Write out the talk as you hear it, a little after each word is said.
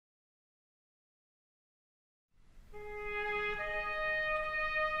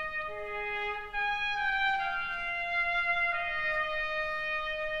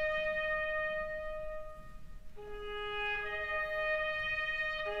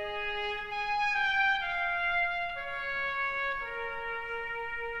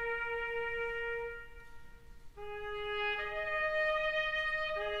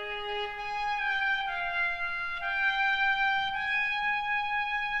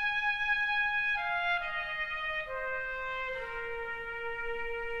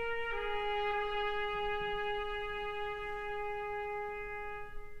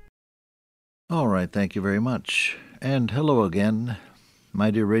All right, thank you very much. And hello again,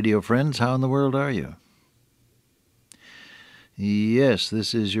 my dear radio friends. How in the world are you? Yes,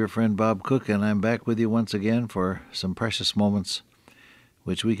 this is your friend Bob Cook, and I'm back with you once again for some precious moments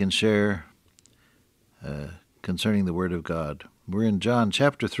which we can share concerning the Word of God. We're in John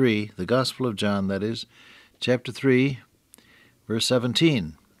chapter 3, the Gospel of John, that is, chapter 3, verse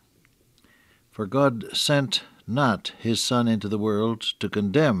 17. For God sent not his Son into the world to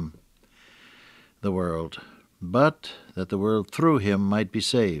condemn the world, but that the world through him might be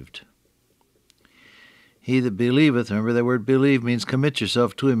saved. He that believeth, remember that word believe means commit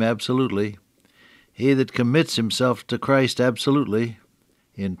yourself to him absolutely. He that commits himself to Christ absolutely,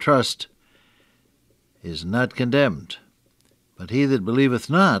 in trust, is not condemned. But he that believeth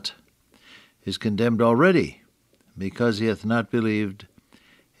not is condemned already, because he hath not believed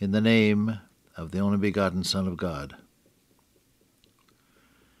in the name of the only begotten Son of God.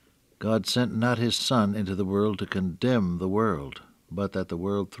 God sent not his Son into the world to condemn the world, but that the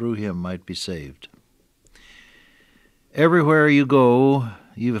world through him might be saved. Everywhere you go,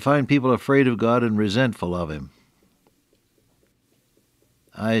 you find people afraid of God and resentful of him.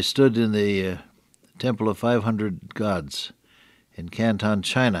 I stood in the Temple of 500 Gods in Canton,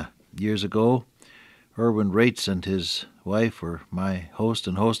 China, years ago. Erwin Raitz and his wife were my host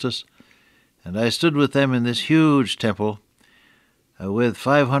and hostess, and I stood with them in this huge temple with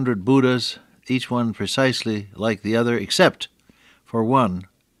 500 Buddhas, each one precisely like the other, except for one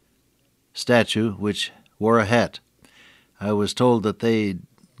statue which wore a hat. I was told that they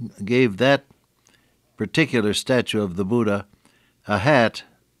gave that particular statue of the Buddha a hat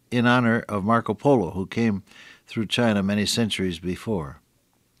in honor of Marco Polo, who came through China many centuries before.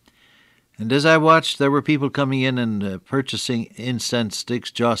 And as I watched, there were people coming in and purchasing incense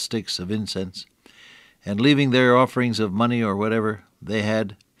sticks, joss sticks of incense, and leaving their offerings of money or whatever they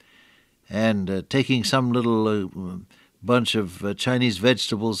had, and taking some little bunch of Chinese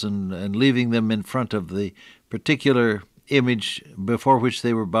vegetables and leaving them in front of the particular image before which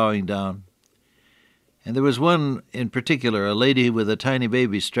they were bowing down. And there was one in particular, a lady with a tiny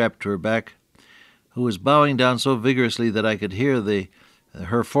baby strapped to her back, who was bowing down so vigorously that I could hear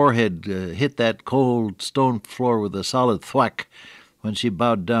her forehead hit that cold stone floor with a solid thwack when she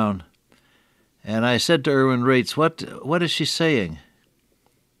bowed down. And I said to Erwin Raitz, what is she saying?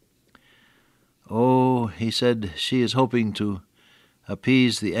 Oh, he said, she is hoping to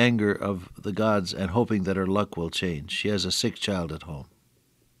appease the anger of the gods and hoping that her luck will change. She has a sick child at home.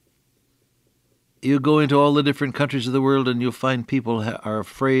 You go into all the different countries of the world and you'll find people are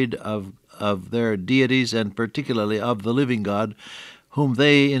afraid of their deities and particularly of the living God, whom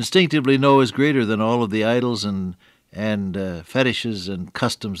they instinctively know is greater than all of the idols and fetishes and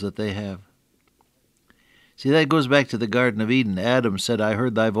customs that they have. See, that goes back to the Garden of Eden. Adam said, I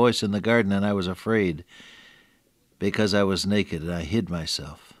heard thy voice in the garden and I was afraid because I was naked and I hid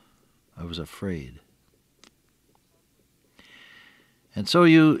myself. I was afraid. And so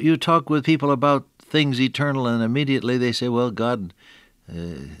you talk with people about things eternal and immediately they say, well, God,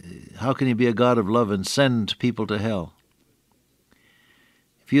 how can he be a God of love and send people to hell?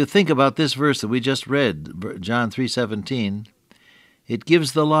 If you think about this verse that we just read, John 3:17, it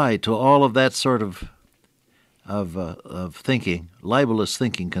gives the lie to all of that sort of thinking, libelous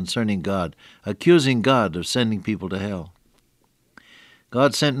thinking concerning God, accusing God of sending people to hell.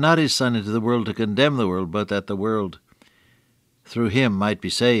 God sent not his Son into the world to condemn the world, but that the world through him might be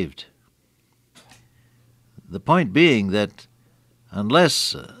saved. The point being that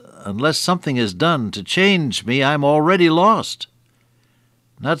unless something is done to change me, I'm already lost.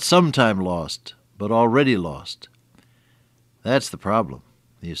 Not sometime lost, but already lost. That's the problem,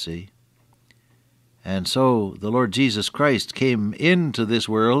 you see. And so the Lord Jesus Christ came into this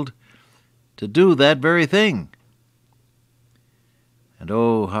world to do that very thing. And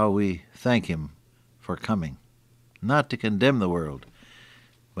oh, how we thank him for coming, not to condemn the world,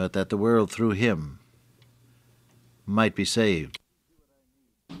 but that the world through him might be saved.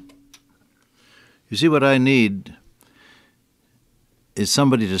 You see, what I need is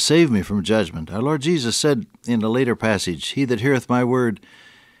somebody to save me from judgment. Our Lord Jesus said in a later passage, he that heareth my word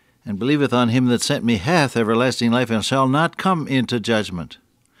and believeth on him that sent me hath everlasting life, and shall not come into judgment,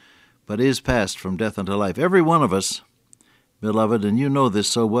 but is passed from death unto life. Every one of us, beloved, and you know this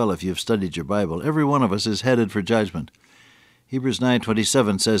so well if you've studied your Bible, every one of us is headed for judgment. Hebrews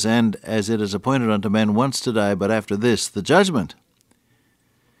 9:27 says, and as it is appointed unto men once to die, but after this the judgment.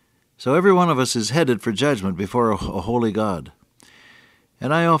 So every one of us is headed for judgment before a holy God.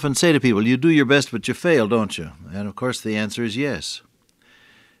 And I often say to people, you do your best, but you fail, don't you? And of course the answer is yes.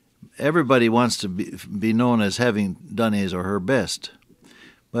 Everybody wants to be known as having done his or her best.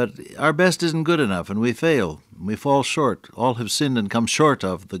 But our best isn't good enough, and we fail. We fall short. All have sinned and come short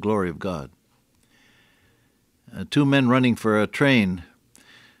of the glory of God. Two men running for a train,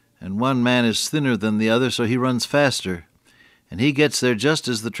 and one man is thinner than the other, so he runs faster. And he gets there just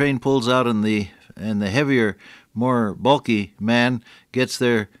as the train pulls out, and the heavier, more bulky man gets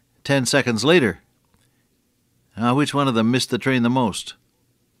there 10 seconds later. Now, which one of them missed the train the most?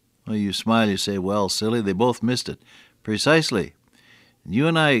 Well, you smile, you say, well, silly, they both missed it. Precisely. You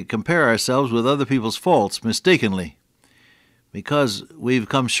and I compare ourselves with other people's faults mistakenly, because we've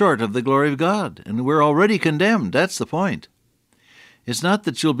come short of the glory of God, and we're already condemned. That's the point. It's not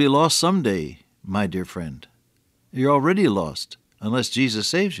that you'll be lost someday, my dear friend. You're already lost, unless Jesus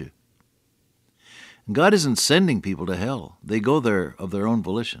saves you. And God isn't sending people to hell. They go there of their own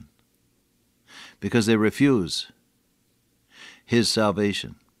volition, because they refuse His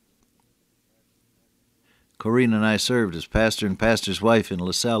salvation. Corrine and I served as pastor and pastor's wife in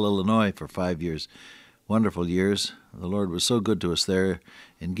LaSalle, Illinois for 5 years. Wonderful years. The Lord was so good to us there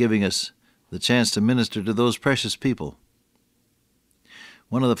in giving us the chance to minister to those precious people.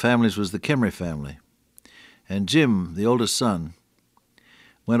 One of the families was the Kimry family. And Jim, the oldest son,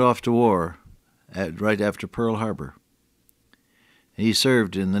 went off to war right after Pearl Harbor. He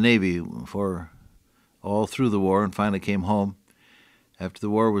served in the Navy for all through the war and finally came home after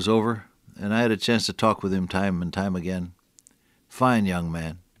the war was over. And I had a chance to talk with him time and time again. Fine young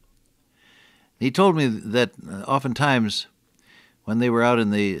man. He told me that oftentimes when they were out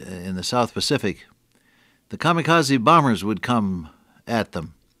in the South Pacific, the kamikaze bombers would come at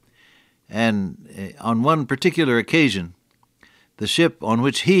them. And on one particular occasion, the ship on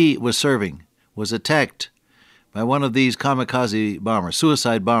which he was serving was attacked by one of these kamikaze bombers,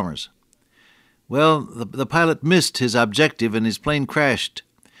 suicide bombers. Well, the pilot missed his objective and his plane crashed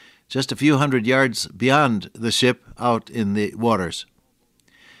just a few hundred yards beyond the ship out in the waters.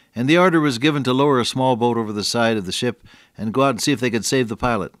 And the order was given to lower a small boat over the side of the ship and go out and see if they could save the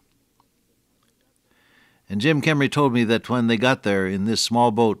pilot. And Jim Kimry told me that when they got there in this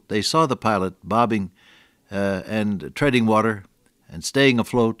small boat, they saw the pilot bobbing and treading water and staying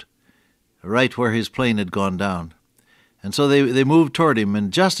afloat right where his plane had gone down. And so they moved toward him,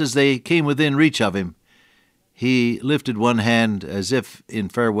 and just as they came within reach of him, he lifted one hand as if in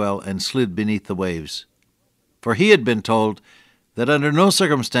farewell and slid beneath the waves. For he had been told that under no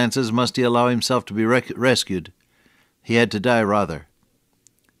circumstances must he allow himself to be rescued. He had to die rather.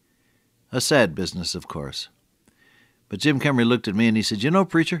 A sad business, of course. But Jim Kimry looked at me and he said, "You know,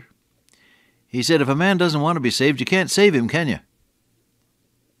 preacher," he said, "if a man doesn't want to be saved, you can't save him, can you?"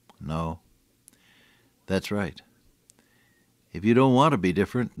 No, that's right. If you don't want to be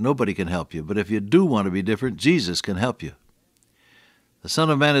different, nobody can help you. But if you do want to be different, Jesus can help you. "The Son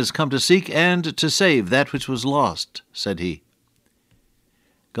of Man has come to seek and to save that which was lost," said he.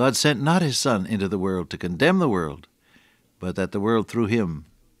 God sent not his Son into the world to condemn the world, but that the world through him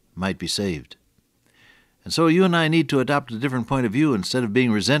might be saved. And so you and I need to adopt a different point of view. Instead of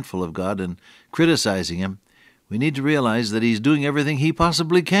being resentful of God and criticizing him, we need to realize that he's doing everything he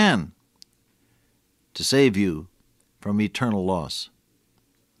possibly can to save you from eternal loss.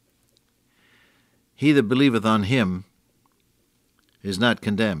 He that believeth on him is not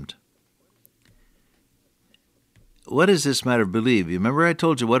condemned. What is this matter of believe? You remember I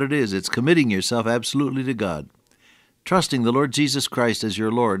told you what it is. It's committing yourself absolutely to God, trusting the Lord Jesus Christ as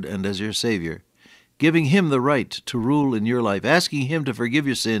your Lord and as your Savior, giving him the right to rule in your life, asking him to forgive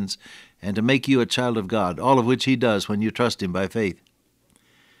your sins and to make you a child of God, all of which he does when you trust him by faith.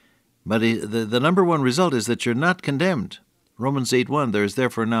 But the number one result is that you're not condemned. Romans 8:1, "There is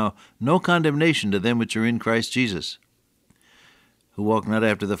therefore now no condemnation to them which are in Christ Jesus, who walk not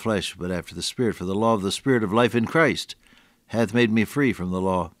after the flesh, but after the Spirit. For the law of the Spirit of life in Christ hath made me free from the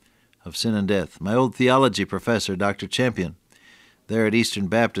law of sin and death." My old theology professor, Dr. Champion, there at Eastern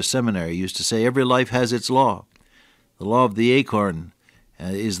Baptist Seminary, used to say, every life has its law. The law of the acorn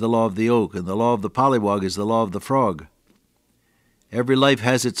is the law of the oak, and the law of the pollywog is the law of the frog. Every life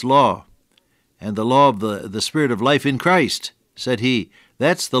has its law, and the law of the Spirit of life in Christ, said he,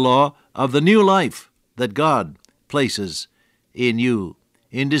 that's the law of the new life that God places in you,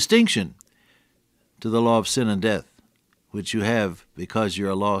 in distinction to the law of sin and death, which you have because you're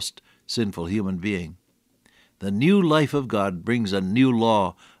a lost, sinful human being. The new life of God brings a new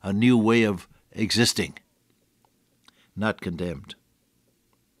law, a new way of existing, not condemned.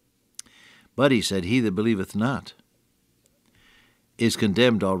 But he said, he that believeth not is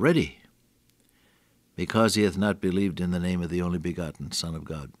condemned already, because he hath not believed in the name of the only begotten Son of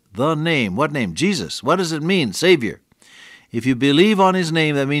God. The name, what name? Jesus. What does it mean? Savior. If you believe on his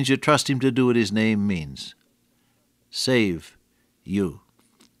name, that means you trust him to do what his name means. Save you.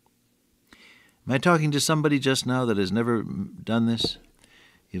 Am I talking to somebody just now that has never done this?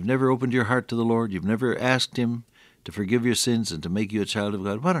 You've never opened your heart to the Lord. You've never asked Him to forgive your sins and to make you a child of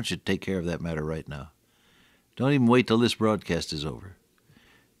God. Why don't you take care of that matter right now? Don't even wait till this broadcast is over.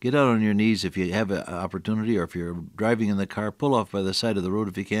 Get out on your knees if you have an opportunity, or if you're driving in the car, pull off by the side of the road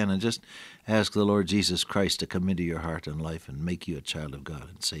if you can, and just ask the Lord Jesus Christ to come into your heart and life and make you a child of God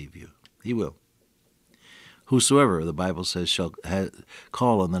and save you. He will. Whosoever, the Bible says, shall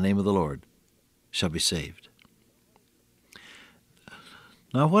call on the name of the Lord shall be saved.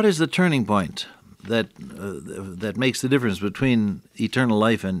 Now, what is the turning point that makes the difference between eternal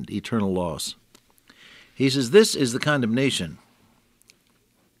life and eternal loss? He says, this is the condemnation.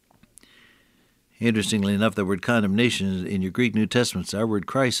 Interestingly enough, the word condemnation in your Greek New Testament is our word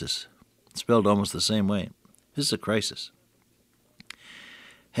crisis, spelled almost the same way. This is a crisis.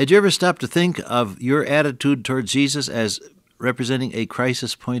 Had you ever stopped to think of your attitude toward Jesus as representing a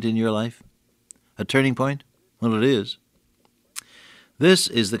crisis point in your life? A turning point? Well, it is. This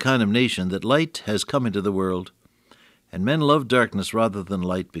is the condemnation, that light has come into the world, and men love darkness rather than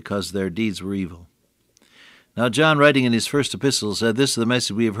light because their deeds were evil. Now John, writing in his first epistle, said, this is the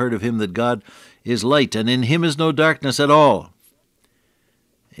message we have heard of Him, that God is light, and in Him is no darkness at all.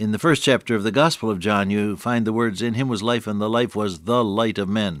 In the first chapter of the Gospel of John, you find the words, in Him was life, and the life was the light of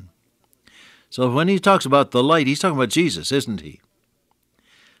men. So when he talks about the light, he's talking about Jesus, isn't he?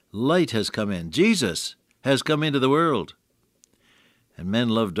 Light has come in. Jesus has come into the world. And men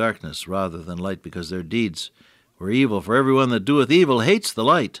love darkness rather than light because their deeds were evil. For everyone that doeth evil hates the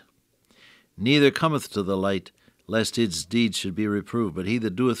light, neither cometh to the light, lest his deeds should be reproved. But he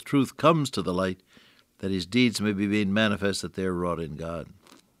that doeth truth comes to the light, that his deeds may be made manifest that they are wrought in God.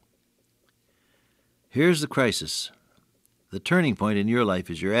 Here's the crisis. The turning point in your life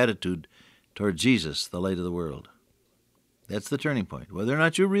is your attitude toward Jesus, the light of the world. That's the turning point. Whether or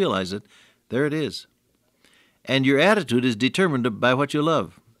not you realize it, there it is. And your attitude is determined by what you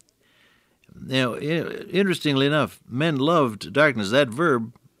love. Now, interestingly enough, men loved darkness. That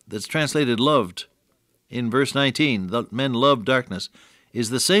verb that's translated loved in verse 19, the men loved darkness, is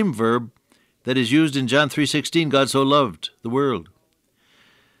the same verb that is used in John 3:16, God so loved the world.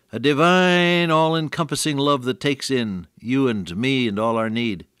 A divine, all-encompassing love that takes in you and me and all our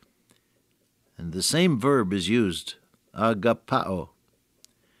need. And the same verb is used, agapao.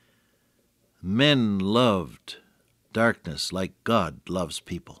 Men loved darkness like God loves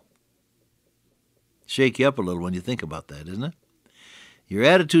people. Shake you up a little when you think about that, isn't it? Your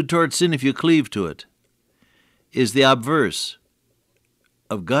attitude toward sin, if you cleave to it, is the obverse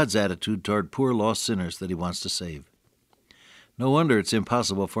of God's attitude toward poor lost sinners that He wants to save. No wonder it's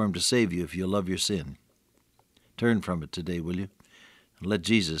impossible for Him to save you if you love your sin. Turn from it today, will you? And let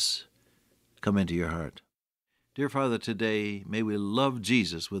Jesus come into your heart. Dear Father, today may we love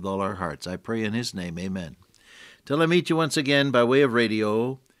Jesus with all our hearts. I pray in His name, amen. Till I meet you once again by way of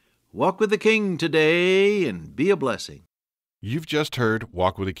radio, walk with the King today and be a blessing. You've just heard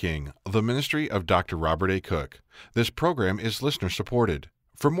Walk with the King, the ministry of Dr. Robert A. Cook. This program is listener-supported.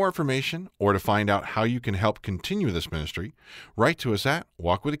 For more information or to find out how you can help continue this ministry, write to us at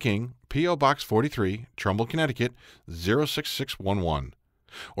Walk with the King, P.O. Box 43, Trumbull, Connecticut, 06611.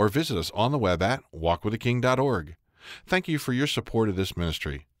 Or visit us on the web at walkwiththeking.org. Thank you for your support of this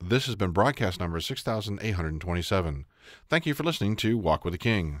ministry. This has been broadcast number 6827. Thank you for listening to Walk with the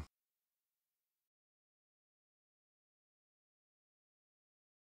King.